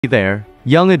Hey there,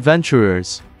 young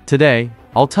adventurers. Today,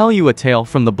 I'll tell you a tale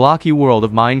from the blocky world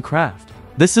of Minecraft.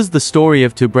 This is the story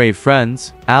of two brave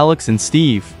friends, Alex and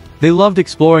Steve. They loved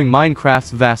exploring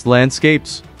Minecraft's vast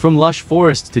landscapes, from lush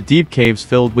forests to deep caves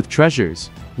filled with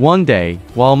treasures. One day,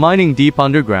 while mining deep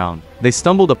underground, they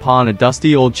stumbled upon a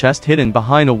dusty old chest hidden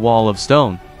behind a wall of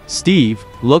stone. "Steve,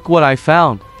 look what I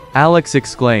found!" Alex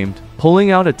exclaimed,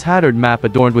 pulling out a tattered map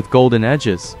adorned with golden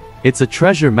edges. "It's a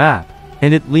treasure map,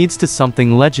 and it leads to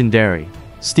something legendary."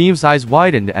 Steve's eyes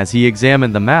widened as he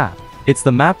examined the map. "It's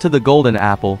the map to the Golden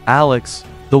Apple, Alex.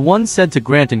 The one said to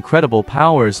grant incredible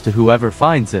powers to whoever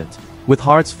finds it." With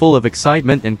hearts full of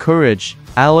excitement and courage,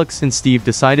 Alex and Steve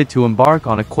decided to embark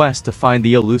on a quest to find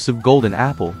the elusive Golden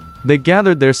Apple. They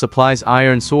gathered their supplies: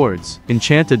 iron swords,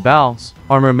 enchanted bows,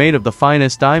 armor made of the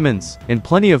finest diamonds, and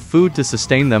plenty of food to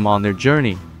sustain them on their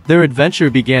journey. Their adventure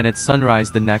began at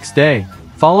sunrise the next day.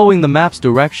 Following the map's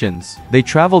directions, they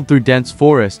traveled through dense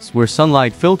forests where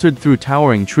sunlight filtered through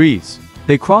towering trees.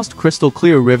 They crossed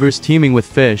crystal-clear rivers teeming with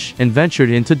fish and ventured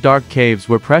into dark caves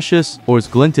where precious ores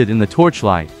glinted in the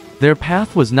torchlight. Their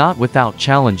path was not without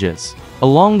challenges.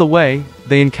 Along the way,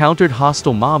 they encountered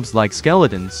hostile mobs like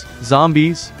skeletons,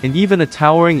 zombies, and even a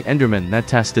towering enderman that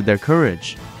tested their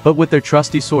courage. But with their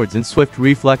trusty swords and swift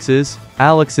reflexes,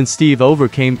 Alex and Steve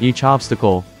overcame each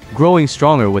obstacle, growing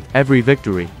stronger with every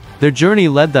victory. Their journey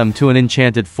led them to an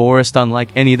enchanted forest unlike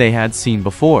any they had seen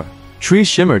before. Trees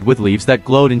shimmered with leaves that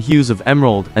glowed in hues of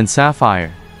emerald and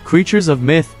sapphire. Creatures of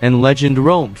myth and legend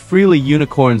roamed freely,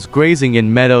 unicorns grazing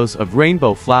in meadows of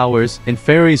rainbow flowers, and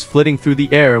fairies flitting through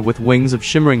the air with wings of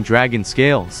shimmering dragon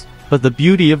scales. But the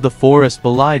beauty of the forest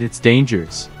belied its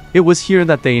dangers. It was here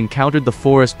that they encountered the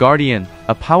Forest Guardian,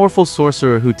 a powerful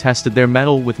sorcerer who tested their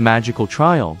mettle with magical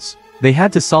trials. They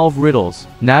had to solve riddles,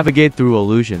 navigate through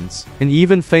illusions, and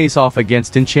even face off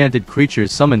against enchanted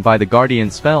creatures summoned by the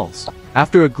Guardian spells.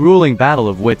 After a grueling battle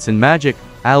of wits and magic,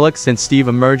 Alex and Steve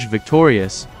emerged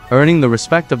victorious, earning the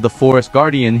respect of the Forest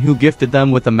Guardian, who gifted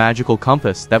them with a magical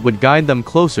compass that would guide them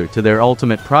closer to their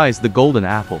ultimate prize, the Golden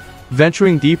Apple.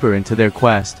 Venturing deeper into their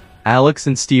quest, Alex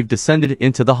and Steve descended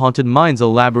into the haunted mines, a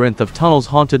labyrinth of tunnels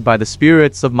haunted by the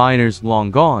spirits of miners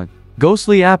long gone.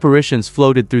 Ghostly apparitions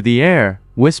floated through the air,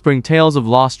 whispering tales of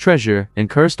lost treasure and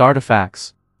cursed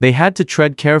artifacts. They had to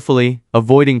tread carefully,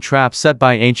 avoiding traps set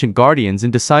by ancient guardians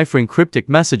and deciphering cryptic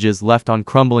messages left on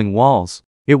crumbling walls.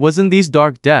 It was in these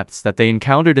dark depths that they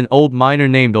encountered an old miner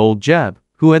named Old Jeb,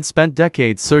 who had spent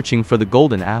decades searching for the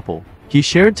Golden Apple. He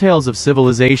shared tales of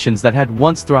civilizations that had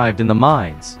once thrived in the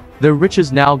mines, their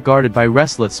riches now guarded by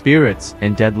restless spirits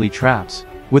and deadly traps.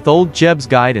 With Old Jeb's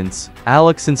guidance,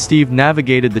 Alex and Steve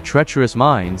navigated the treacherous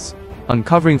mines,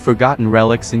 uncovering forgotten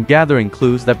relics and gathering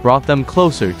clues that brought them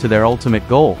closer to their ultimate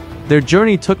goal. Their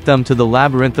journey took them to the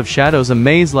Labyrinth of Shadows, a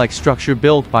maze-like structure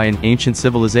built by an ancient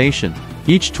civilization.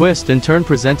 Each twist and turn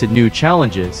presented new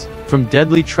challenges, from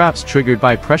deadly traps triggered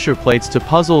by pressure plates to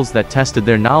puzzles that tested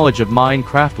their knowledge of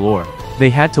Minecraft lore. They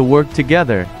had to work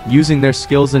together, using their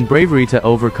skills and bravery to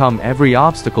overcome every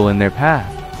obstacle in their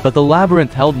path. But the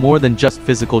labyrinth held more than just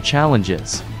physical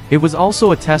challenges. It was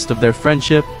also a test of their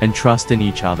friendship and trust in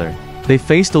each other. They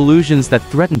faced illusions that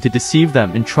threatened to deceive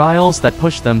them and trials that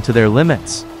pushed them to their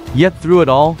limits. Yet through it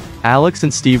all, Alex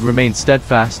and Steve remained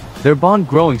steadfast, their bond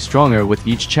growing stronger with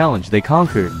each challenge they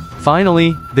conquered.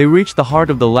 Finally, they reached the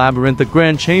heart of the labyrinth, the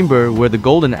grand chamber where the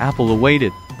Golden Apple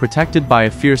awaited, protected by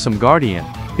a fearsome guardian.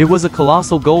 It was a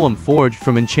colossal golem forged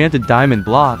from enchanted diamond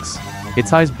blocks,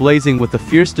 its eyes blazing with a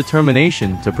fierce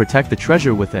determination to protect the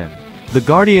treasure within. The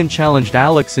guardian challenged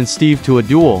Alex and Steve to a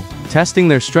duel, testing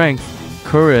their strength,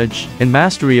 courage, and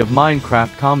mastery of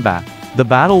Minecraft combat. The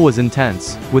battle was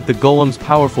intense, with the golem's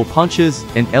powerful punches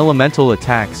and elemental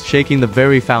attacks shaking the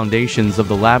very foundations of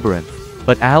the labyrinth.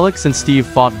 But Alex and Steve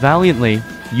fought valiantly,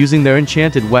 using their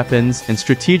enchanted weapons and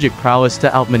strategic prowess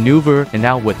to outmaneuver and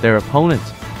outwit their opponent.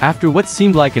 After what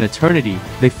seemed like an eternity,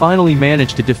 they finally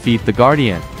managed to defeat the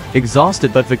Guardian.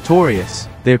 Exhausted but victorious,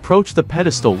 they approached the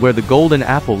pedestal where the Golden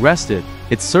Apple rested,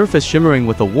 its surface shimmering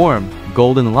with a warm,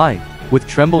 golden light. With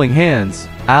trembling hands,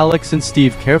 Alex and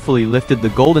Steve carefully lifted the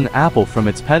Golden Apple from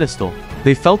its pedestal.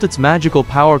 They felt its magical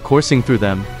power coursing through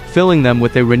them, filling them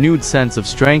with a renewed sense of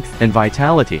strength and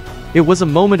vitality. It was a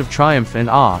moment of triumph and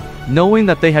awe, knowing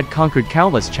that they had conquered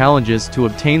countless challenges to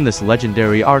obtain this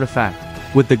legendary artifact.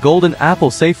 With the Golden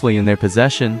Apple safely in their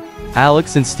possession,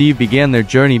 Alex and Steve began their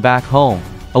journey back home.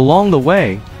 Along the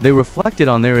way, they reflected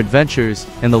on their adventures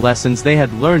and the lessons they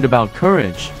had learned about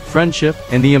courage, friendship,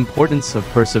 and the importance of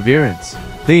perseverance.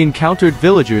 They encountered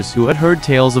villagers who had heard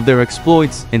tales of their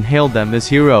exploits and hailed them as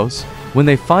heroes. When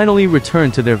they finally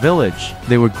returned to their village,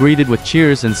 they were greeted with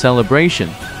cheers and celebration.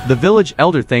 The village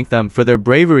elder thanked them for their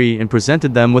bravery and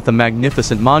presented them with a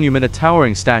magnificent monument, a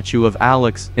towering statue of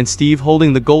Alex and Steve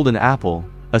holding the golden apple,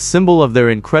 a symbol of their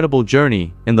incredible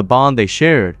journey and the bond they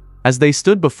shared. As they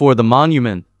stood before the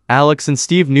monument, Alex and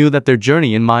Steve knew that their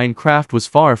journey in Minecraft was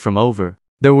far from over.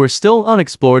 There were still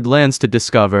unexplored lands to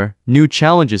discover, new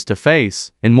challenges to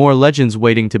face, and more legends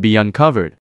waiting to be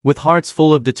uncovered. With hearts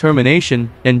full of determination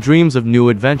and dreams of new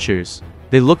adventures,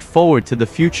 they looked forward to the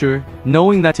future,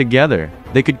 knowing that together,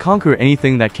 they could conquer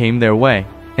anything that came their way.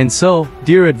 And so,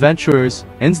 dear adventurers,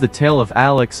 ends the tale of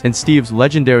Alex and Steve's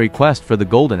legendary quest for the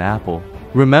Golden Apple.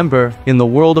 Remember, in the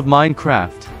world of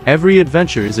Minecraft, every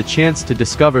adventure is a chance to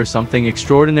discover something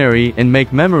extraordinary and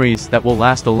make memories that will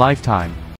last a lifetime.